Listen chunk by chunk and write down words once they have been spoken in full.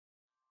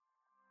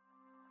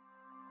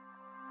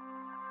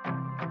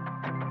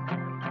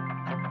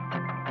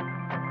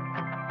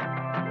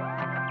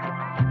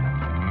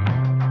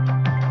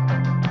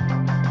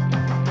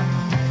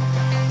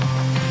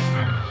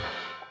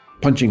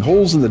Punching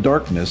Holes in the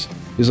Darkness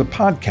is a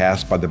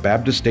podcast by the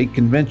Baptist State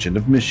Convention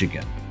of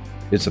Michigan.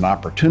 It's an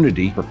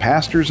opportunity for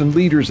pastors and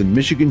leaders in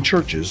Michigan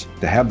churches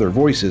to have their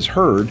voices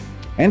heard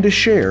and to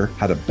share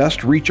how to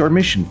best reach our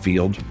mission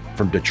field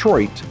from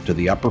Detroit to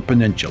the Upper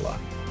Peninsula.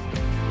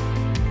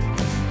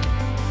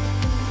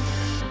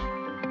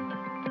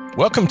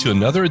 Welcome to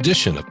another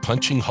edition of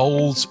Punching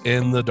Holes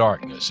in the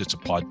Darkness. It's a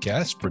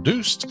podcast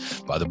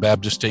produced by the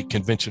Baptist State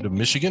Convention of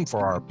Michigan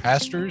for our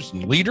pastors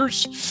and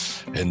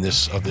leaders in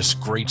this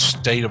great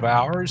state of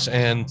ours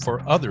and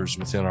for others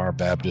within our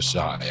Baptist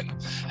Zion.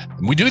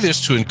 And we do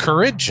this to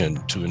encourage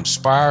and to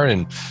inspire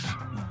and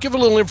give a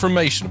little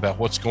information about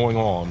what's going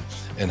on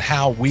and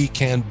how we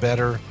can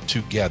better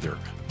together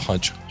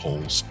punch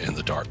holes in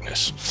the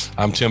darkness.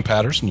 I'm Tim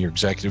Patterson, your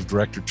Executive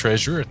Director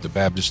Treasurer at the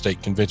Baptist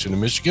State Convention of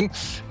Michigan,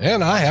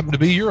 and I happen to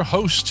be your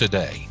host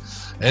today.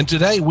 And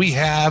today we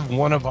have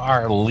one of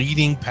our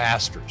leading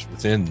pastors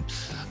within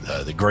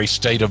the great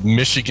state of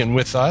Michigan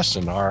with us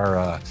and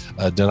our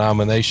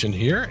denomination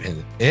here,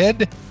 and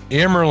Ed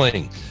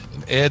Emmerling.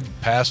 And Ed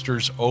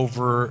pastors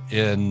over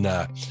in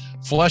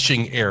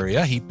Flushing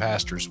area. He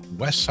pastors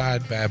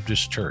Westside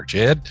Baptist Church.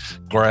 Ed,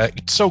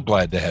 so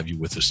glad to have you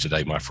with us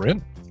today, my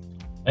friend.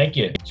 Thank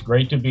you. It's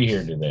great to be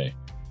here today.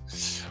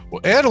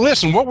 Well, Ed,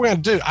 listen, what we're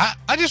going to do,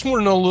 I just want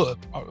to know a little,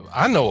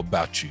 I know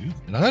about you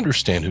and I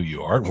understand who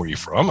you are and where you're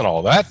from and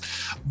all that,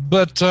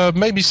 but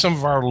maybe some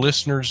of our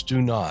listeners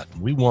do not.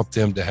 We want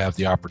them to have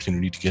the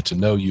opportunity to get to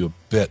know you a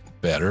bit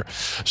better.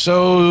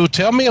 So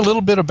tell me a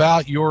little bit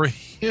about your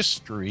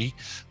history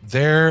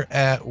there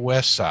at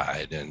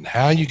Westside and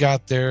how you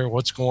got there,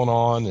 what's going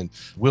on, and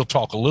we'll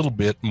talk a little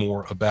bit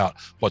more about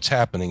what's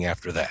happening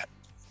after that.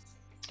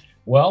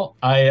 Well,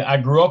 I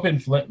grew up in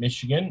Flint,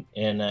 Michigan,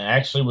 and I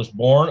actually was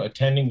born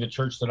attending the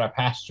church that I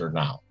pastor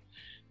now.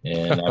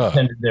 And I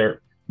attended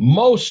there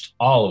most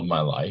all of my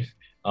life.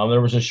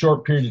 There was a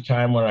short period of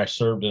time when I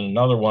served in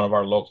another one of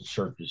our local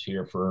churches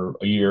here for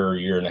a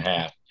year and a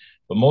half.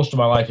 But most of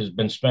my life has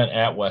been spent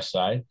at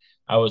Westside.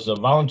 I was a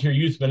volunteer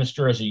youth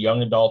minister as a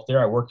young adult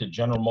there. I worked at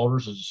General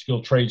Motors as a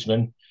skilled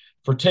tradesman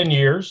for 10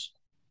 years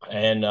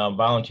and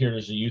volunteered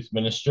as a youth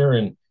minister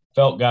and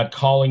felt God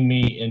calling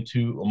me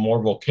into a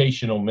more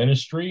vocational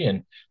ministry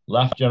and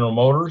left General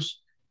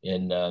Motors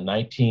in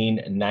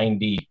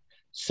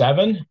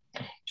 1997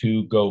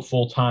 to go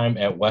full-time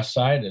at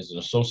Westside as an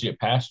associate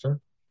pastor,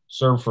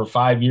 served for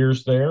 5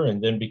 years there,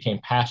 and then became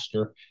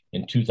pastor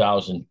in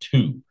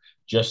 2002.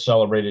 Just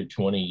celebrated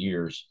 20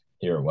 years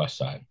here at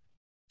Westside.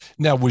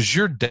 Now, was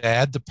your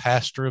dad the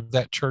pastor of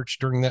that church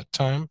during that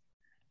time?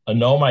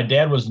 No, my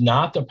dad was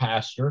not the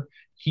pastor.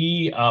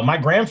 My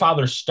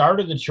grandfather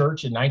started the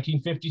church in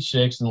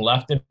 1956 and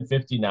left in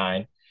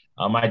 59.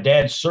 My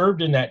dad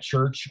served in that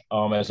church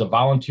as a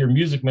volunteer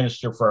music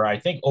minister for, I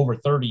think, over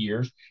 30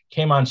 years,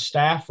 came on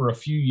staff for a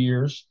few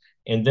years,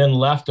 and then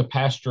left to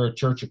pastor a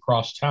church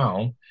across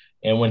town.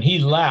 And when he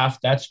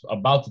left, that's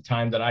about the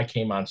time that I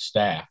came on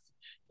staff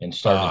and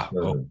started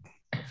serving.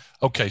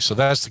 Okay, so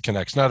that's the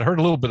connection. I'd heard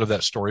a little bit of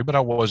that story, but I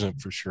wasn't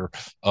for sure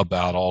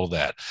about all of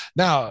that.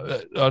 Now,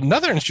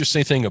 another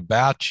interesting thing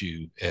about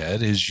you,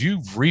 Ed, is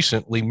you've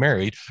recently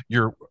married.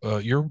 Your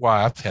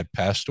wife had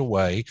passed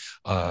away,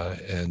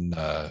 and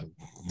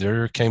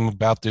there came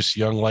about this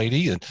young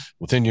lady and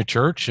within your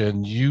church,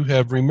 and you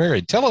have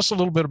remarried. Tell us a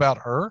little bit about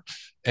her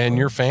and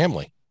your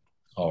family.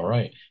 All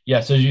right.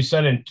 Yes, as you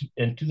said,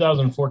 in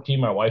 2014,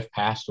 my wife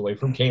passed away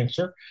from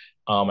cancer.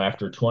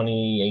 After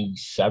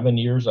 27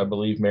 years, I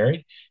believe,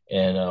 married,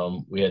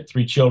 and we had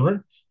 3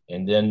 children.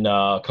 And then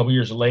a couple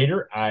years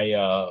later,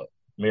 I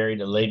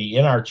married a lady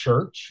in our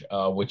church,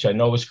 which I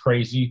know was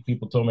crazy.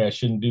 People told me I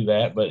shouldn't do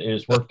that, but it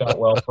has worked out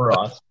well for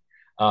us.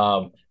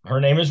 Her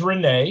name is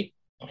Renee,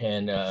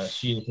 and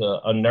she is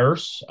a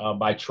nurse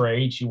by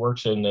trade. She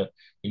works in the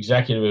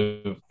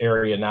executive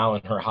area now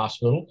in her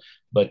hospital,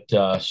 but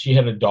she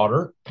had a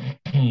daughter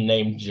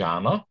named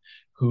Jana,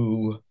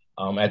 who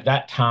at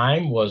that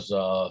time was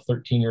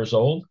 13 years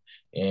old,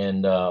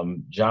 and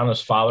Jana's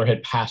father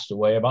had passed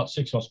away about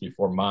 6 months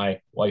before my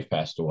wife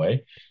passed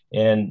away.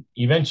 And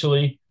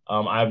eventually,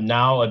 I've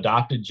now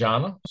adopted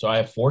Jana. So I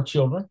have 4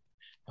 children.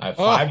 I have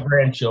 5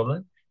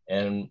 grandchildren,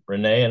 and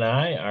Renee and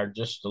I are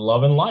just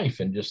loving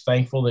life and just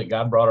thankful that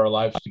God brought our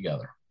lives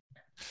together.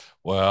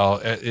 Well,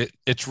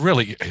 it's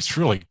really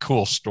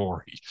cool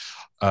story.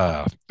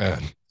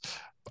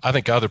 I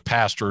think other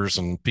pastors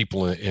and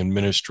people in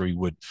ministry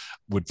would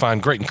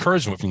find great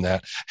encouragement from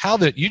that. How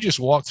that you just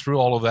walked through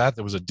all of that.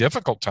 There was a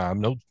difficult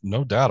time,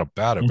 no doubt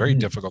about it, very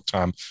difficult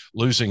time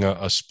losing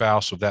a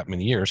spouse of that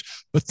many years.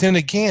 But then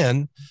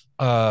again,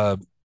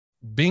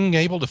 being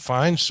able to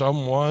find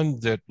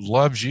someone that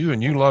loves you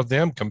and you love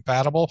them,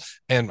 compatible,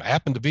 and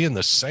happen to be in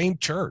the same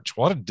church.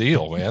 What a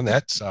deal, man.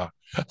 That's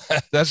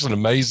an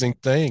amazing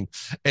thing.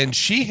 And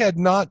she had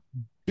not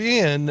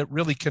been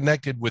really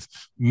connected with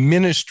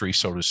ministry,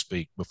 so to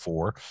speak,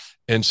 before.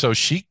 And so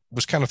she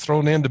was kind of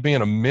thrown into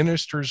being a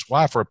minister's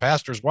wife or a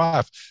pastor's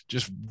wife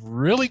just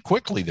really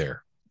quickly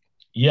there.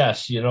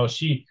 Yes. You know,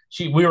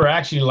 we were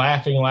actually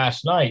laughing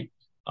last night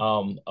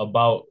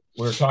about,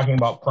 we were talking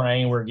about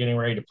praying. We're getting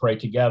ready to pray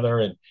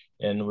together,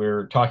 and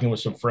we're talking with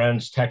some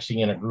friends, texting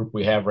in a group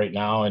we have right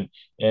now, and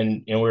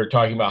we were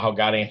talking about how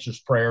God answers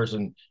prayers,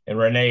 and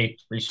Renee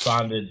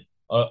responded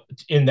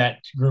in that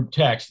group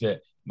text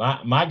that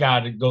my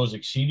God goes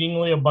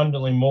exceedingly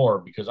abundantly more,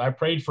 because I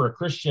prayed for a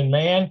Christian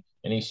man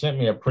and he sent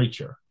me a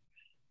preacher.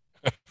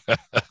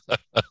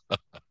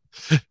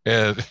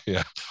 And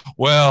yeah,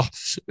 well,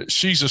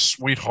 she's a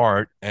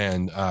sweetheart,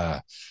 and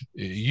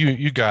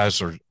you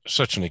guys are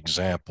such an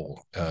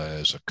example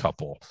as a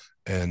couple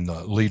and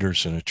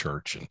leaders in a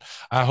church, and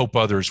I hope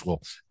others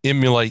will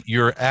emulate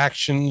your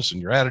actions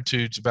and your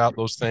attitudes about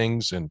those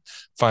things, and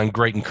find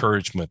great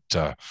encouragement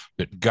that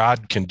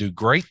God can do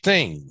great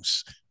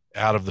things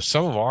out of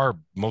some of our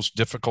most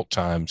difficult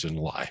times in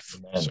life.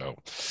 Amen. So,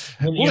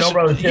 listen,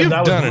 Brother Tim,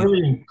 I was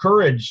really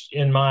encouraged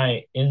in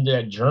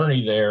that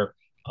journey there.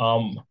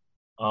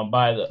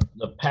 By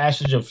the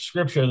passage of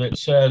scripture that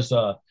says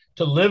to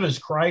live as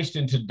Christ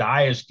and to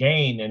die as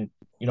gain. And,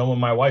 when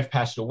my wife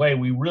passed away,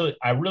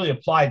 I really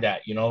applied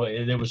that,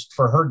 it was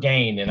for her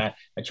gain. And I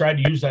tried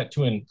to use that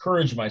to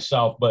encourage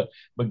myself, but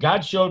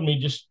God showed me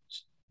just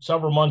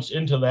several months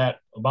into that,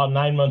 about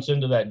 9 months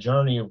into that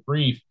journey of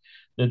grief,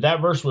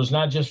 that verse was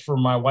not just for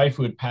my wife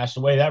who had passed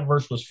away. That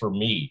verse was for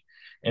me.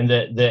 And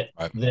that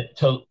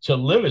to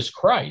live as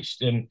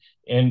Christ,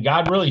 and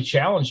God really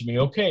challenged me.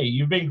 Okay,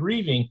 you've been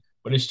grieving,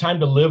 but it's time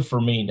to live for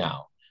me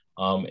now.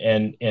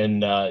 And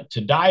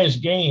to die as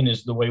gain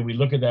is the way we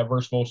look at that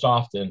verse most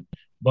often,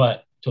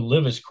 but to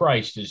live as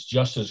Christ is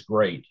just as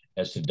great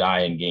as to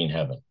die and gain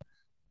heaven.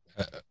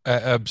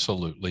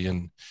 Absolutely.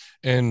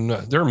 And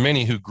there are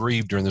many who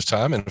grieve during this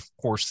time. And of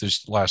course,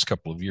 this last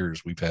couple of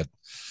years, we've had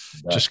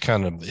just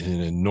kind of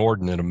an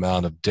inordinate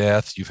amount of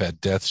death. You've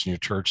had deaths in your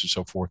church and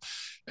so forth.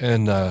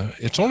 And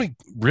it's only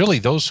really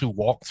those who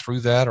walk through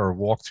that, or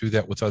walk through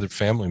that with other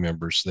family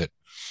members, that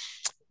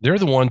they're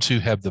the ones who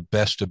have the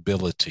best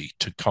ability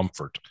to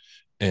comfort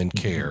and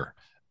care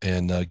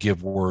and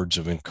give words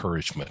of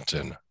encouragement.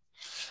 And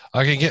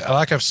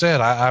like I've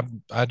said,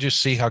 I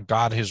just see how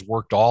God has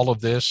worked all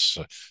of this,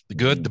 the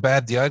good, the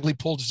bad, the ugly,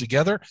 pulled it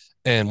together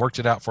and worked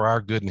it out for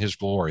our good and his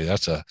glory.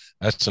 That's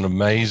an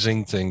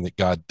amazing thing that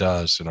God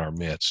does in our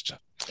midst.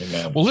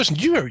 Amen. Well, listen,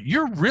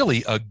 you're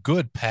really a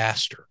good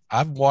pastor.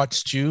 I've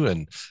watched you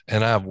and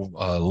I've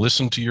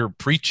listened to your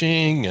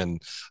preaching,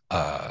 and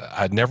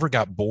I never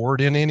got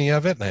bored in any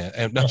of it.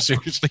 And no,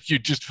 seriously,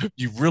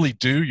 you really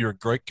do. You're a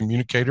great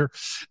communicator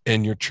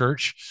in your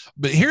church.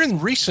 But here in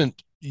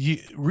recent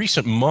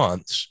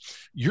months,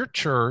 your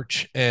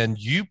church and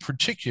you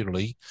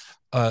particularly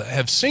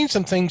have seen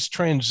some things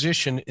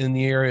transition in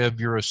the area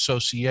of your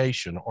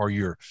association, or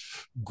your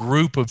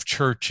group of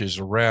churches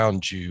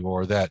around you,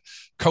 or that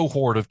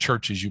cohort of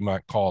churches, you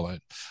might call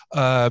it.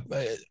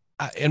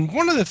 And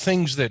one of the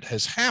things that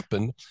has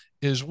happened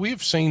is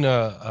we've seen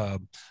a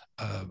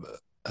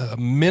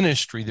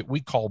ministry that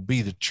we call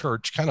Be the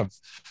Church kind of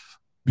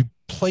be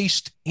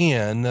placed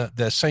in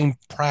the same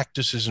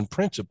practices and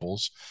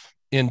principles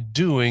in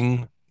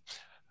doing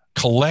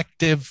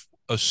collective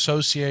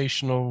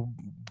associational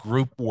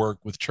group work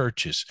with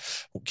churches.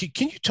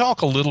 Can you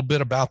talk a little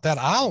bit about that?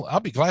 I'll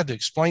be glad to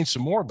explain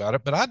some more about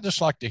it, but I'd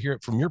just like to hear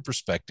it from your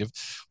perspective.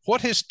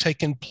 What has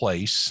taken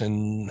place,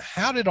 and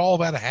how did all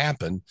that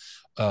happen?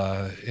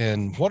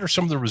 And what are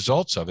some of the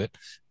results of it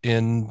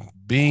in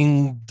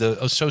being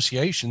the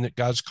association that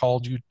God's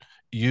called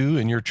you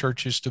and your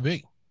churches to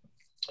be?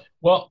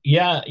 Well,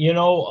 yeah,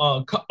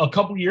 a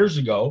couple of years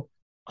ago,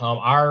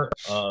 our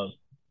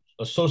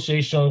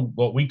association,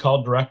 what we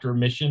call director of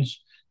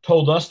missions,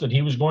 told us that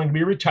he was going to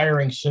be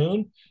retiring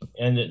soon,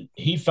 and that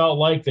he felt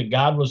like that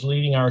God was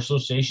leading our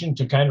association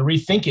to kind of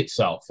rethink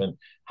itself and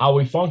how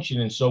we function.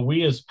 And so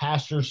we, as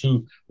pastors,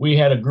 we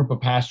had a group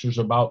of pastors,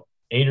 about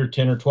 8 or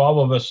 10 or 12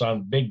 of us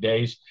on big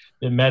days,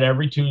 that met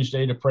every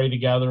Tuesday to pray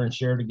together and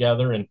share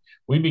together. And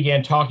we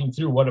began talking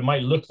through what it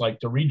might look like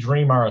to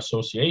redream our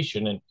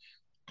association. And,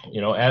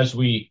 as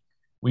we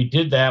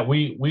did that,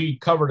 we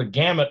covered a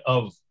gamut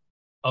of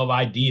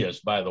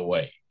ideas, by the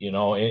way.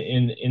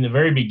 In the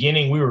very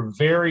beginning, we were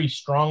very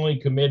strongly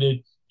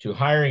committed to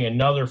hiring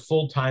another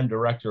full-time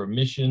director of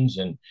missions.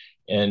 And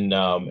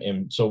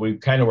so we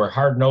kind of were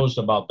hard-nosed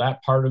about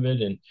that part of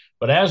it.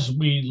 But as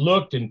we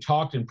looked and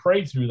talked and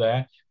prayed through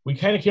that, we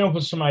kind of came up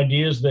with some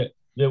ideas that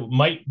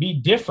might be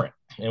different,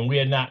 and we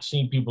had not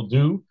seen people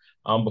do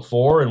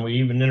before. And we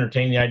even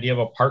entertained the idea of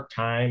a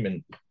part-time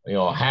and,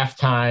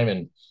 half-time,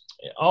 and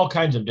all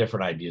kinds of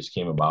different ideas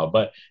came about.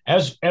 But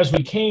as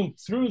we came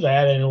through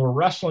that, and we're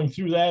wrestling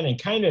through that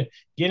and kind of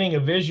getting a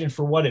vision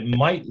for what it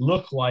might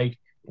look like,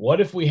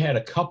 what if we had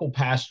a couple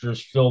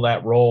pastors fill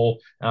that role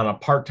on a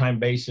part-time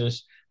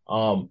basis?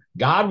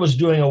 God was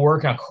doing a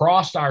work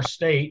across our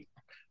state,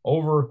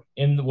 over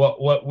in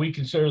what we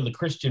consider the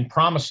Christian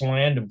promised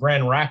land of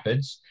Grand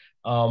Rapids,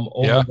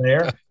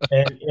 there,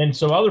 and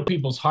so other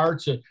people's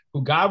hearts,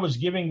 who God was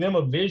giving them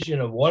a vision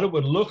of what it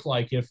would look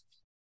like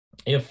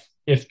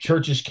if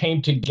churches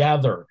came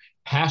together,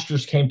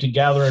 pastors came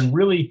together, and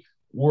really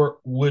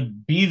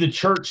would be the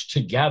church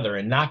together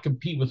and not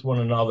compete with one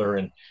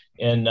another.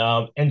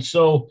 And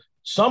so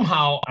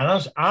somehow,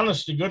 and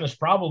honest to goodness,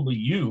 probably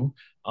you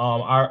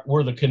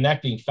were the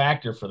connecting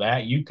factor for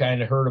that. You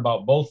kind of heard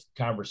about both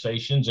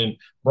conversations and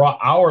brought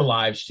our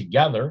lives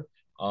together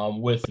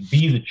with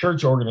Be the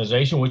Church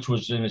organization, which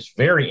was in its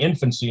very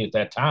infancy at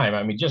that time.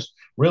 I mean, just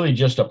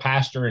a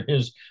pastor and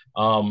his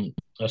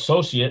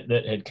associate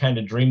that had kind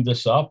of dreamed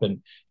this up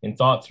and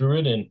thought through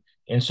it.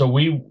 And so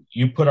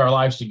you put our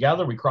lives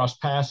together, we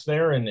crossed paths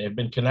there and have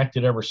been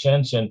connected ever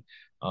since. And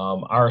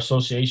our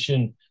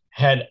association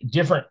had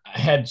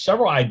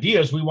several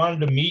ideas. We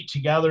wanted to meet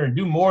together and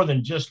do more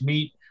than just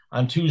meet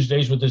on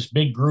Tuesdays with this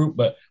big group,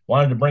 but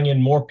wanted to bring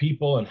in more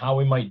people and how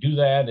we might do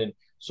that. And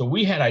so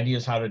we had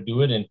ideas how to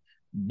do it, and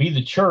Be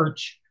the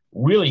Church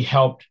really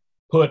helped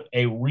put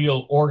a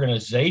real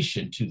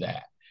organization to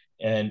that.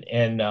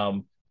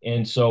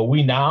 And so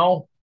we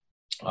now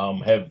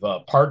have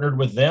partnered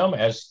with them,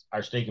 as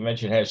our state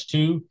convention has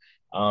too,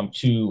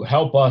 to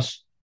help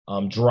us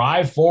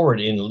drive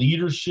forward in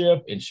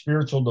leadership, in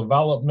spiritual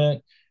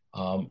development,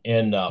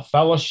 in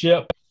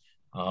fellowship,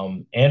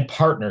 and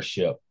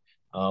partnership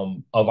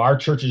of our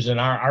churches. And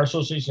our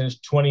association has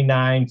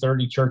 29,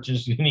 30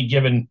 churches any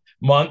given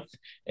month.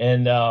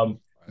 And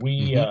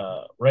we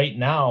right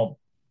now,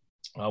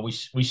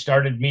 we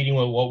started meeting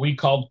with what we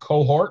called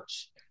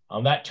cohorts.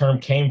 That term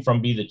came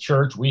from Be the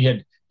Church. We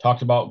had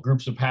talked about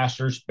groups of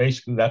pastors.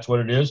 Basically, that's what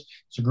it is.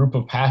 It's a group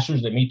of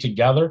pastors that meet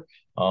together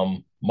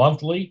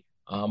monthly.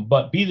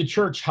 But Be the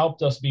Church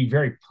helped us be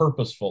very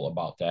purposeful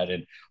about that.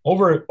 And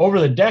over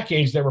the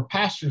decades, there were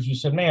pastors who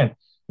said, man,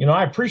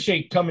 I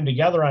appreciate coming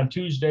together on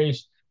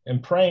Tuesdays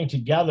and praying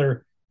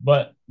together,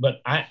 but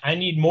I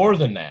need more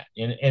than that.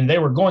 And they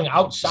were going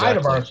outside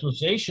of our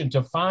association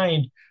to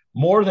find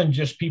more than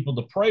just people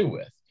to pray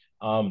with.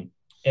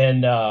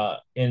 And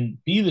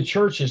Be the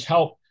Church has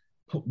helped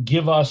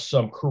give us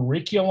some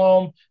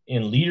curriculum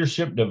in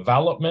leadership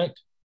development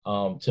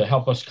to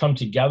help us come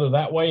together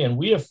that way. And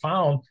we have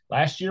found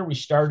last year, we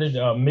started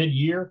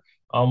mid-year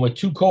with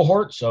 2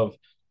 cohorts of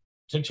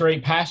 6 or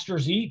 8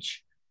 pastors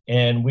each,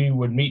 and we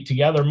would meet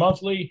together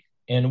monthly.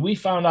 And we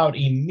found out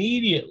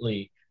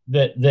immediately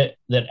that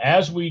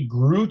as we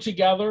grew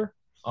together,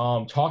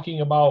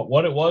 talking about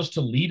what it was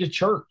to lead a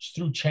church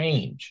through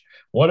change,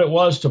 what it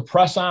was to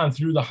press on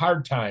through the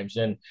hard times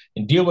and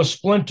deal with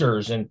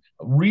splinters and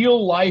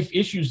real life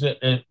issues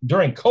that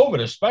during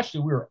COVID, especially,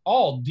 we were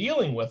all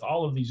dealing with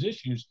all of these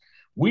issues.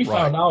 We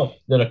found out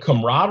that a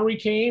camaraderie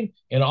came,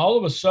 and all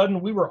of a sudden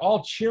we were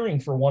all cheering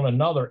for one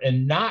another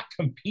and not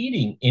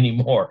competing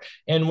anymore.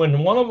 And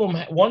when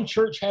one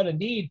church had a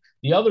need,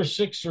 the other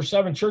 6 or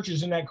 7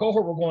 churches in that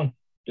cohort were going,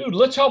 dude,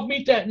 let's help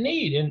meet that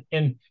need.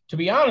 And to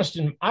be honest,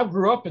 and I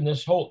grew up in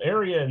this whole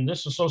area and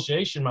this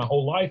association my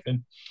whole life.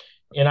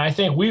 And I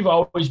think we've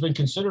always been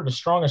considered a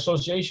strong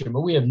association,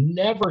 but we have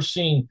never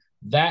seen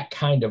that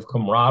kind of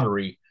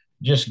camaraderie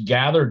just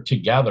gathered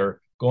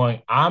together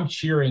going, I'm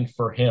cheering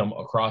for him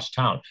across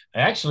town.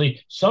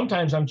 Actually,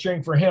 sometimes I'm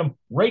cheering for him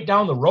right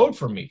down the road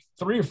from me,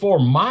 3 or 4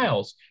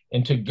 miles.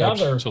 And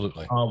together,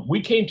 we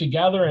came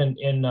together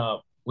and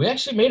we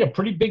actually made a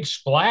pretty big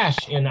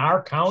splash in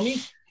our county.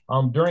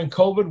 During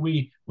COVID,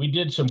 we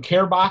did some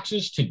care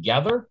boxes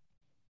together.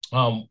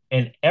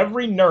 And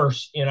every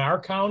nurse in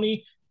our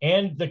county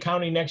and the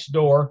county next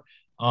door,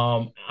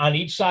 on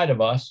each side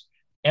of us,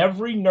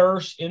 every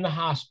nurse in the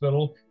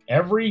hospital,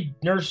 every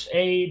nurse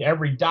aide,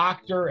 every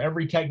doctor,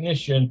 every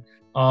technician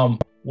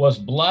was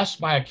blessed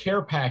by a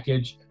care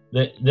package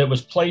that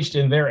was placed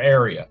in their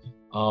area,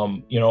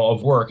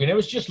 of work. And it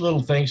was just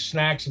little things,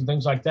 snacks and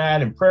things like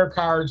that, and prayer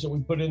cards that we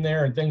put in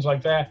there and things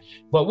like that.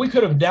 But we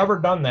could have never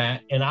done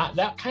that. And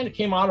that kind of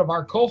came out of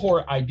our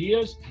cohort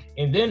ideas.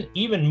 And then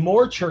even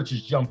more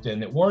churches jumped in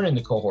that weren't in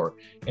the cohort.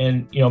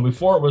 And,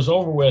 before it was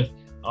over with,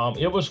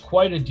 it was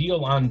quite a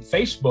deal on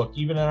Facebook,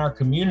 even in our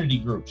community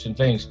groups and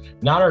things,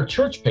 not our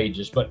church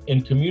pages, but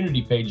in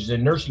community pages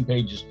and nursing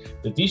pages,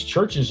 that these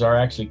churches are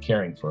actually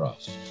caring for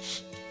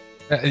us.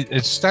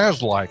 It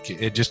sounds like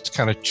it just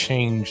kind of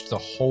changed the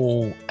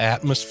whole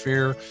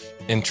atmosphere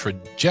and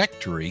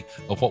trajectory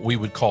of what we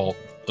would call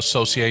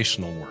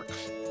associational work.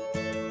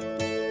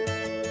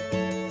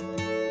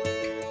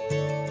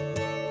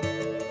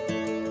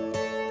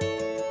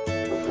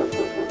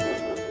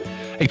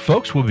 Hey,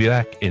 folks, we'll be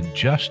back in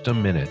just a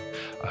minute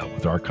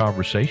with our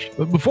conversation.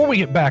 But before we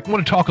get back, I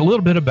want to talk a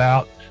little bit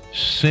about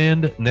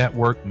Send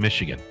Network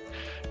Michigan.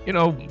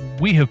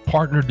 We have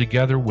partnered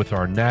together with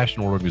our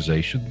national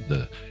organization,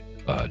 the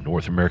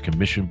North American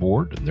Mission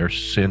Board, and their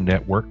Send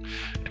Network.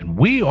 And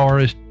we are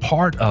as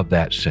part of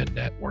that Send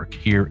Network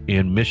here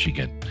in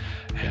Michigan.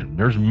 And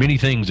there's many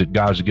things that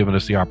God has given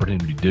us the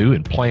opportunity to do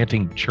in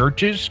planting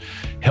churches,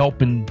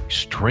 helping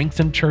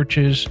strengthen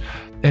churches,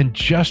 and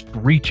just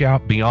reach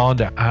out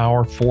beyond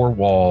our 4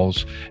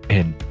 walls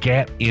and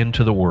get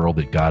into the world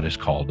that God has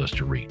called us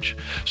to reach.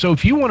 So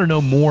if you want to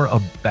know more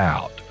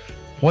about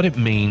what it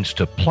means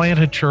to plant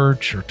a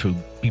church or to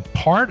be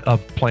part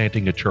of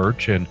planting a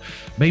church and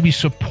maybe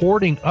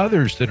supporting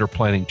others that are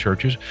planting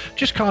churches,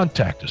 just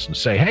contact us and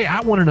say, hey,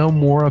 I want to know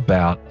more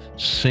about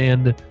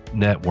Send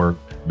Network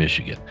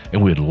Michigan.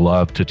 And we'd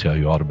love to tell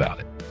you all about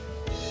it.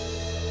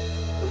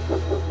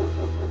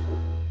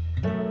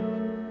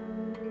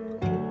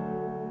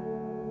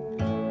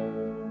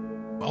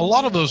 A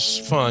lot of those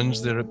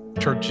funds that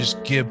churches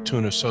give to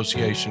an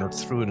association or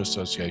through an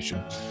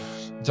association,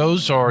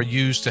 those are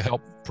used to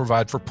help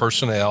provide for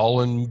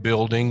personnel and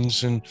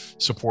buildings and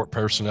support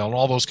personnel and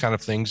all those kind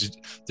of things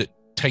that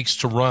takes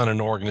to run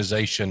an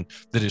organization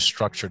that is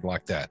structured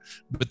like that.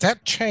 But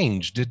that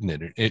changed, didn't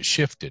it? It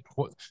shifted.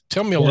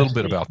 Tell me a little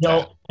bit about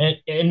that.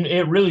 And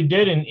it really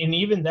did. And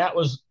even that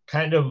was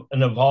kind of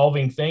an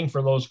evolving thing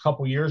for those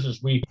couple of years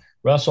as we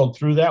wrestled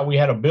through that. We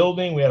had a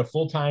building, we had a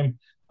full-time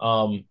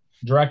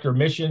director of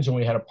missions, and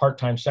we had a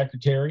part-time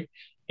secretary.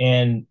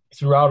 And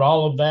throughout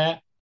all of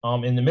that,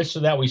 in the midst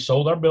of that, we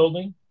sold our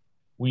building.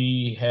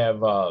 We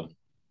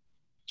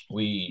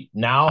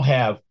now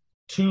have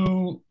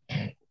two,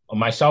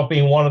 myself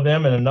being one of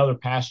them and another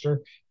pastor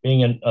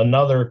being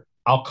another,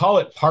 I'll call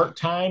it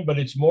part-time, but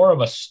it's more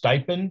of a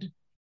stipend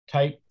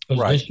type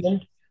position.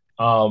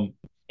 Right.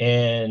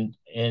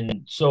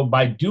 And so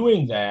by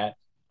doing that,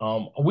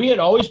 we had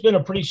always been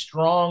a pretty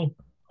strong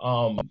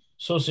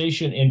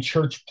association in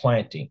church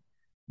planting.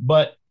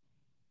 But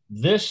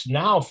this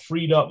now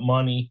freed up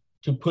money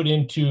to put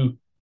into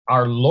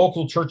our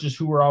local churches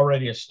who were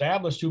already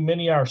established, who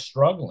many are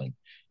struggling.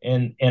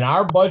 And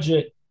our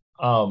budget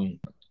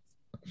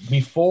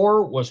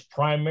before was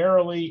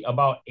primarily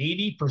about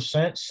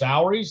 80%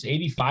 salaries,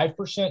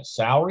 85%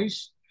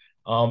 salaries.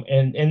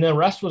 And the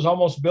rest was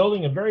almost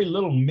building and very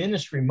little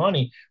ministry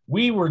money.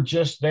 We were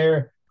just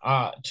there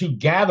to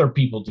gather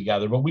people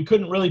together, but we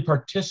couldn't really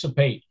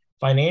participate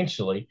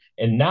financially.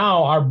 And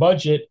now our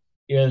budget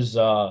is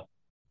a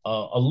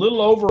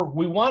little over,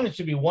 we want it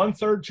to be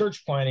 1/3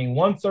 church planting,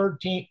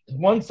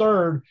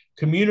 1/3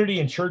 community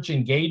and church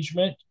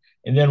engagement,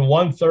 and then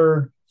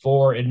 1/3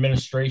 for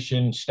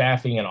administration,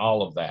 staffing, and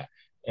all of that.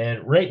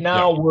 And right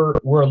now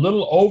we're a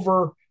little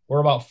over,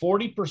 we're about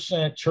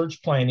 40%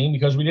 church planting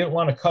because we didn't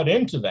want to cut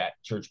into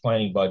that church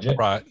planting budget.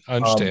 Right, I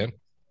understand.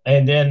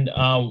 And then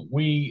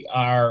we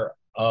are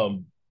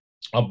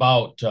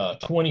about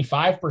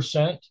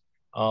 25%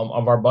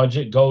 of our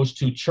budget goes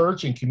to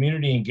church and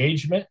community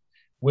engagement,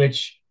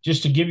 which,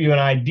 just to give you an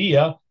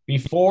idea,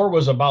 before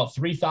was about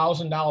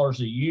 $3,000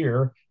 a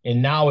year,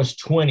 and now is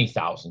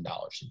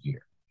 $20,000 a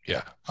year.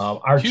 Yeah.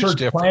 Our huge church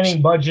difference.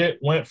 Planning budget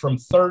went from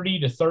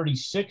 $30,000 to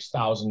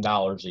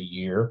 $36,000 a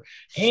year.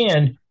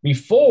 And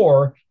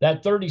before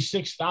that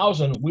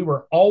 $36,000, we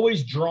were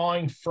always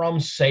drawing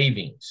from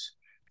savings.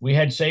 We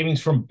had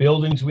savings from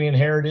buildings we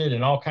inherited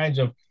and all kinds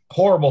of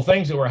horrible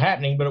things that were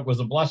happening, but it was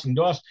a blessing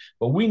to us.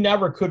 But we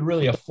never could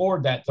really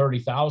afford that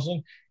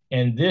 $30,000.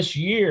 And this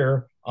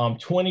year,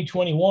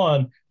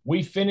 2021,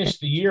 we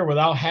finished the year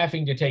without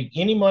having to take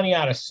any money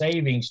out of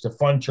savings to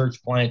fund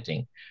church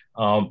planting.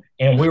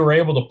 And we were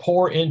able to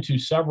pour into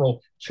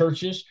several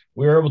churches.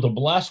 We were able to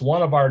bless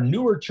one of our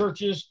newer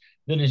churches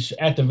that is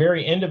at the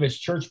very end of its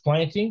church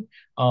planting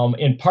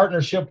in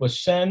partnership with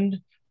Send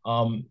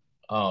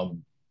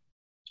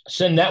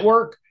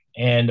Network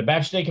and the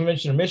Baptist State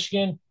Convention of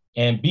Michigan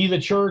and Be the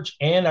Church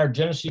and our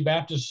Genesee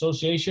Baptist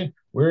Association.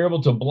 We were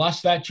able to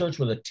bless that church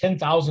with a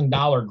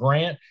 $10,000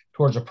 grant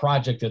towards a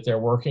project that they're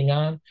working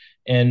on.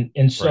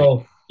 And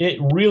so it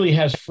really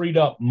has freed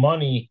up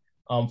money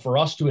for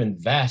us to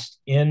invest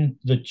in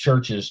the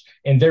churches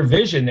and their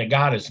vision that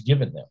God has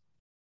given them.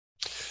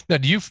 Now,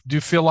 do you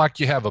feel like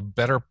you have a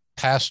better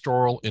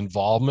pastoral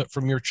involvement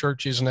from your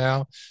churches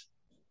now?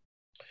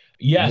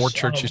 Yes. More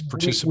churches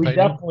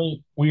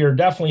participating? We are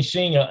definitely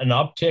seeing an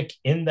uptick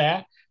in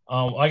that.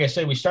 Like I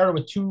said, we started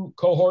with 2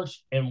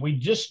 cohorts and we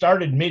just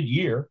started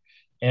mid-year.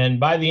 And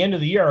by the end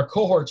of the year, our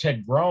cohorts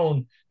had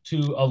grown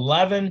to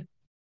 11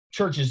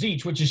 churches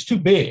each, which is too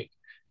big,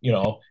 you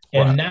know.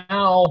 And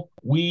now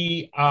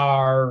we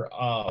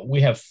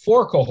have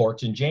 4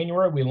 cohorts. In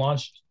January, we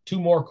launched 2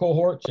 more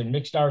cohorts and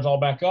mixed ours all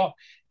back up.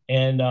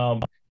 And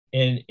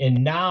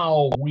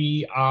now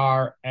we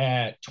are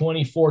at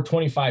 24,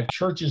 25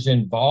 churches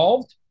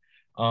involved.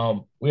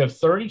 We have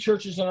 30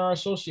 churches in our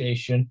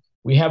association.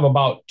 We have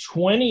about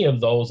 20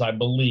 of those, I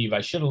believe. I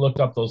should have looked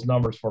up those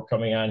numbers for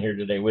coming on here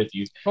today with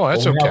you. Oh,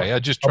 that's okay.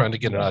 I'm just trying to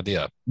get an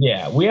idea.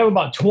 Yeah, we have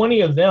about 20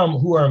 of them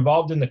who are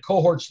involved in the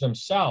cohorts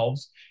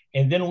themselves.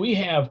 And then we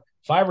have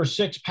 5 or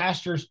 6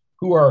 pastors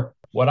who are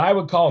what I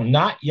would call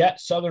not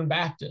yet Southern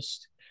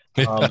Baptist.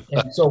 And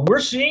so we're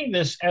seeing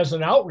this as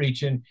an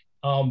outreach and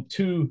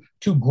to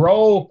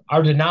grow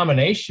our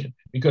denomination,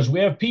 because we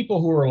have people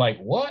who are like,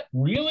 what,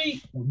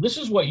 really? This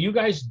is what you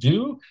guys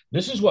do?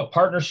 This is what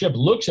partnership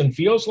looks and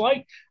feels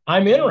like?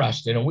 I'm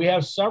interested. And we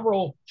have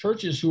several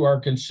churches who are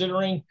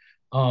considering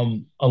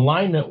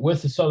alignment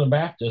with the Southern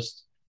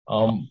Baptist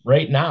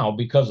right now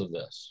because of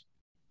this.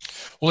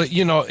 Well,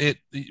 you know,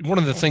 one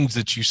of the things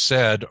that you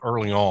said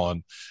early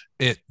on,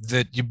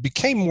 that you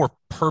became more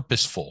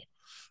purposeful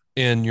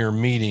in your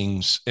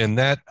meetings, and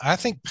that I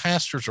think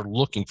pastors are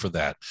looking for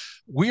that.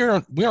 We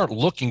aren't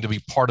looking to be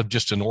part of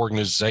just an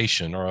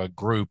organization or a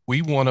group.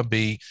 We want to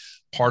be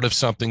part of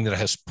something that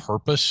has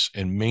purpose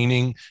and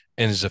meaning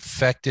and is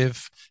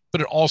effective,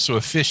 but also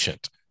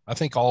efficient. I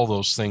think all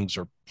those things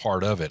are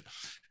part of it.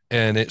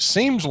 And it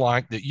seems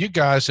like that you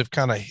guys have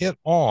kind of hit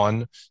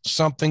on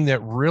something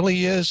that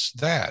really is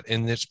that,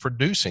 and it's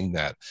producing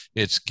that.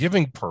 It's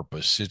giving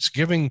purpose. It's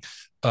giving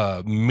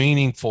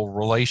meaningful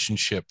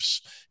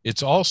relationships.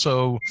 It's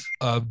also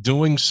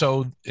doing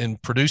so in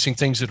producing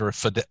things that are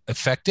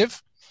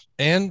effective,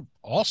 and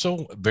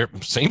also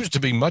seems to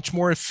be much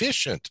more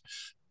efficient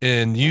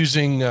in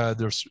using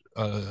the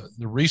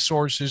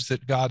resources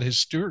that God has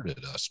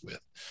stewarded us with.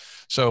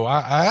 So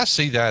I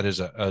see that as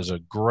a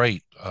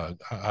great,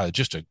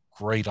 just a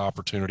great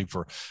opportunity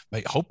for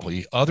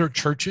hopefully other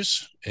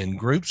churches and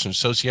groups and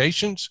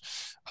associations,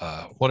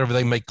 whatever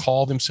they may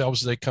call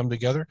themselves as they come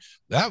together.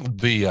 That would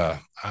be,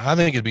 I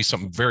think it'd be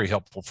something very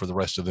helpful for the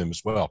rest of them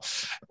as well.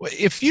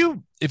 If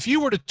you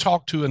were to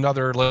talk to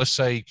another, let's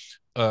say,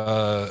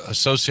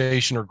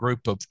 association or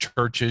group of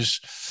churches,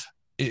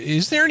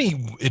 is there any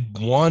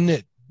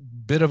one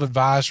bit of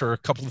advice or a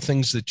couple of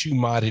things that you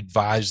might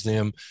advise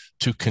them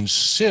to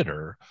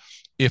consider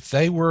if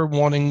they were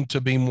wanting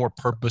to be more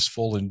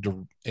purposeful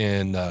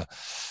and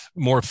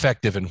more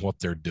effective in what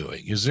they're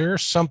doing? Is there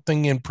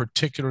something in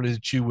particular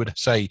that you would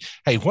say,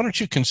 hey, why don't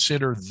you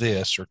consider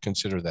this or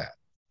consider that?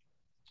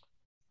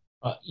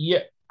 Yeah,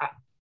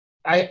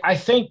 I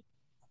think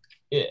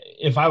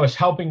if I was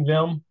helping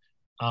them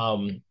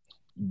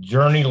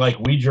journey like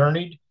we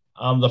journeyed,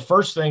 the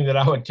first thing that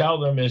I would tell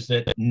them is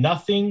that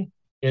nothing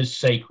is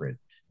sacred.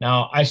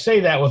 Now, I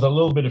say that with a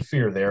little bit of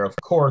fear there. Of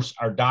course,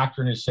 our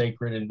doctrine is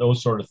sacred and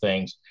those sort of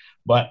things.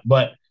 But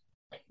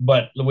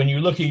when you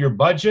look at your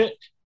budget,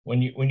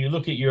 when you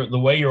look at the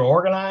way you're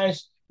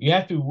organized, you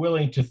have to be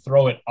willing to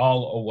throw it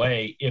all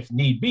away if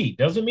need be.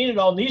 Doesn't mean it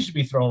all needs to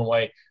be thrown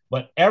away,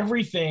 but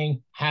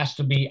everything has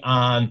to be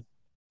on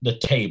the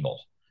table.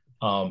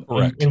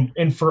 Correct.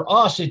 And for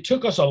us, it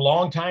took us a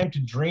long time to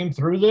dream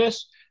through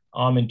this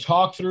and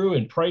talk through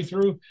and pray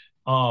through,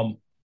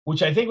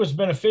 which I think was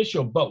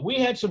beneficial. But we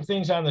had some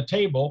things on the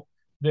table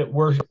that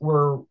were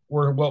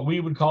what we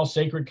would call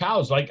sacred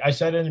cows. Like I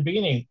said in the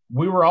beginning,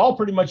 we were all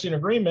pretty much in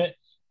agreement.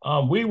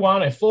 We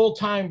want a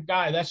full-time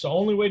guy. That's the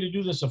only way to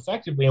do this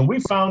effectively. And we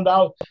found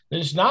out that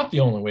it's not the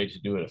only way to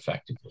do it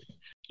effectively.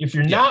 If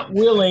you're not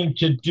willing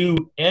to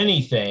do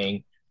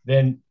anything,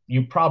 then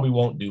you probably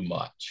won't do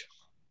much.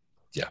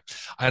 Yeah.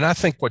 And I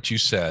think what you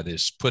said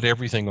is put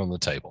everything on the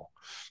table.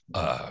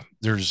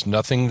 There's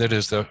nothing that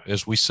is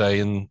as we say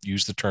and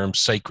use the term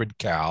sacred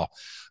cow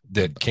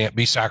that can't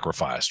be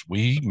sacrificed.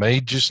 We may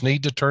just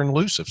need to turn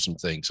loose of some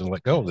things and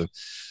let go of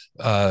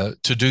them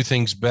to do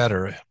things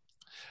better,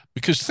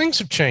 because things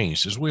have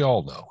changed, as we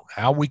all know.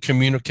 How we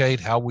communicate,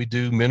 how we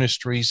do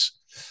ministries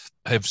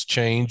have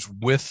changed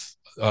with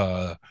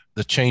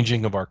the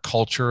changing of our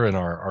culture and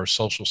our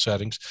social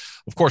settings.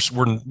 Of course,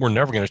 we're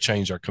never going to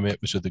change our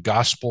commitment to the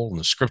gospel and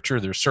the scripture.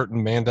 There's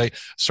certain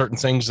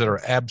things that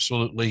are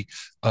absolutely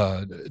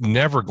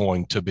never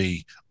going to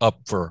be up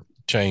for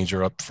change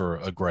or up for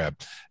a grab.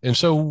 And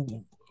so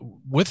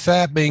with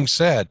that being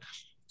said,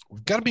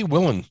 we've got to be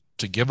willing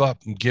to give up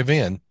and give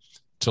in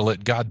to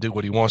let God do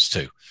what he wants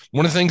to.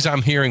 One of the things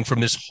I'm hearing from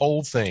this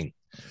whole thing,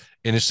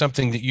 and it's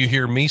something that you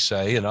hear me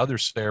say and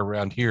others say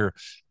around here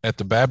at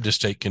the Baptist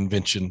State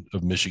Convention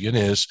of Michigan,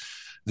 is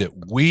that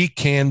we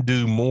can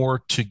do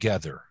more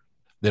together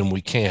than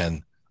we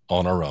can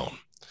on our own.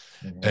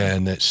 Mm-hmm.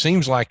 And it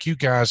seems like you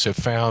guys have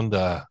found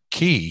a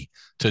key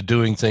to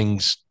doing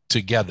things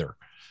together,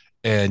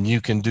 and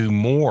you can do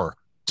more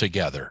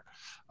together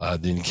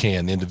than you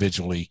can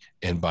individually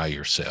and by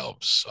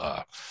yourselves.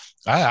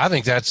 I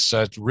think that's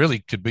really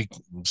could be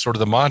sort of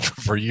the mantra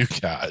for you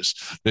guys,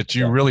 that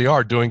you really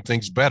are doing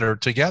things better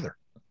together.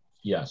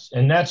 Yes.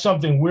 And that's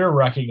something we're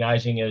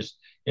recognizing is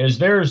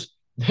there's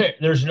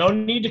no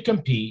need to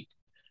compete.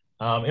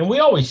 And we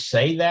always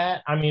say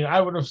that. I mean,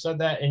 I would have said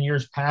that in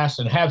years past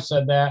and have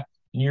said that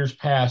in years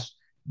past,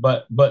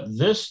 but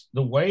the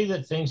way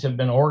that things have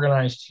been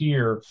organized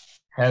here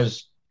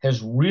has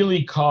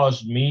really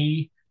caused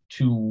me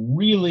to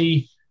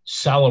really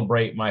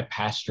celebrate my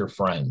pastor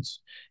friends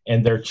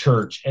and their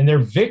church and their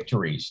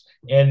victories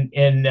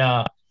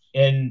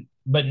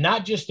but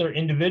not just their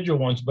individual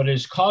ones, but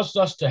it's caused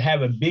us to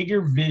have a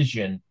bigger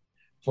vision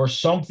for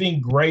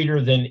something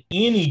greater than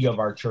any of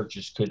our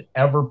churches could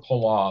ever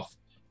pull off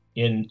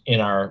in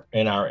our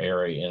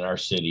area, in our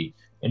city,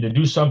 and to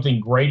do something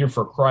greater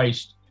for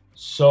Christ,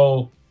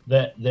 so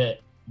that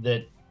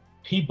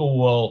people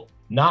will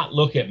not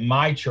look at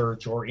my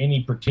church or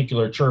any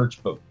particular church,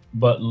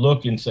 but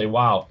look and say,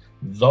 wow,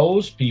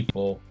 those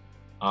people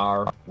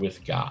are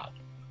with God.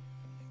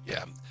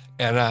 Yeah.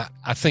 And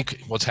I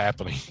think what's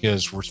happening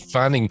is we're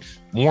finding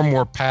more and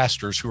more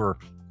pastors who are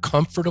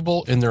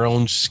comfortable in their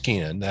own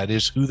skin. That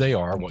is who they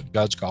are, what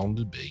God's called them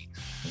to be.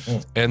 Mm-hmm.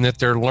 And that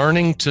they're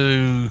learning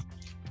to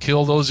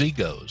kill those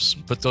egos,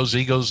 put those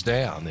egos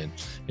down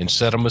and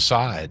set them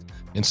aside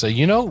and say,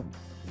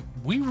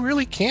 we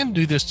really can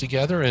do this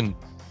together. And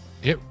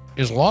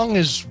as long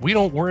as we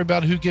don't worry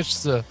about who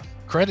gets the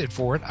credit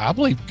for it, I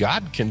believe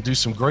God can do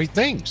some great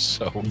things.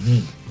 So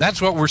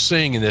that's what we're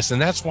seeing in this.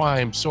 And that's why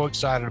I'm so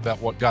excited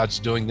about what God's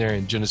doing there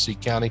in Genesee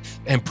County,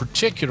 and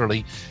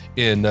particularly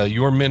in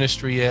your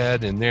ministry,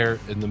 Ed, and there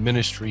in the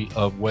ministry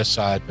of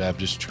Westside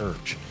Baptist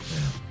Church.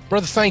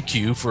 Brother, thank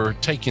you for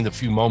taking a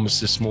few moments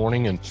this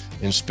morning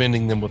and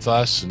spending them with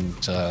us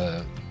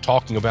and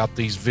talking about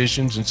these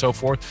visions and so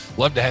forth.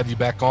 Love to have you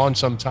back on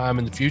sometime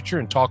in the future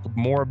and talk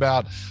more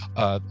about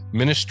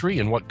ministry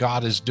and what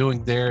God is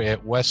doing there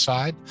at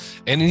Westside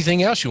and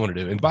anything else you want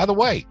to do. And by the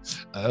way,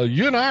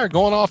 you and I are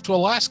going off to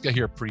Alaska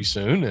here pretty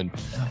soon.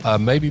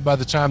 And maybe by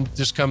the time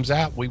this comes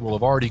out, we will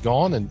have already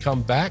gone and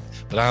come back.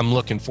 But I'm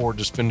looking forward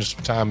to spending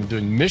some time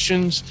doing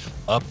missions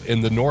up in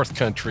the North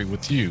Country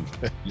with you.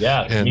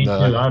 Yeah, and, me too.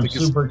 I'm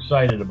super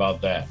excited about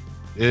that.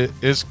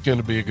 It's going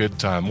to be a good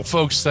time. Well,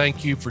 folks,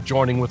 thank you for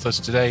joining with us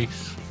today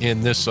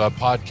in this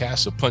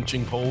podcast of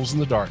Punching Holes in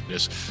the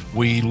Darkness.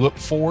 We look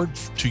forward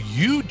to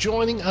you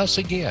joining us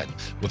again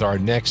with our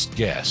next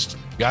guest.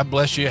 God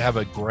bless you. Have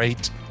a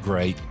great,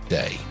 great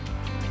day.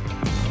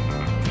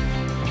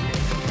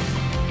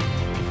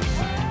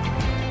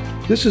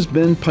 This has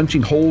been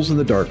Punching Holes in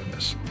the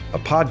Darkness, a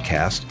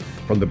podcast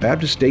from the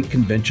Baptist State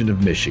Convention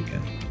of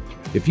Michigan.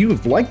 If you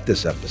have liked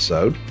this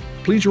episode,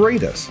 please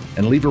rate us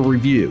and leave a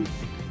review.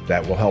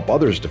 That will help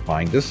others to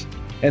find us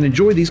and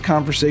enjoy these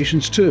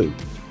conversations too.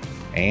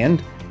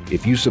 And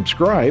if you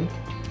subscribe,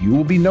 you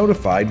will be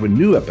notified when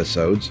new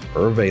episodes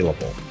are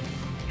available.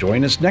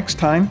 Join us next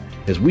time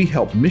as we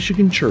help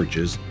Michigan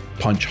churches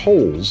punch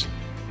holes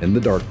in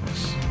the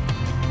darkness.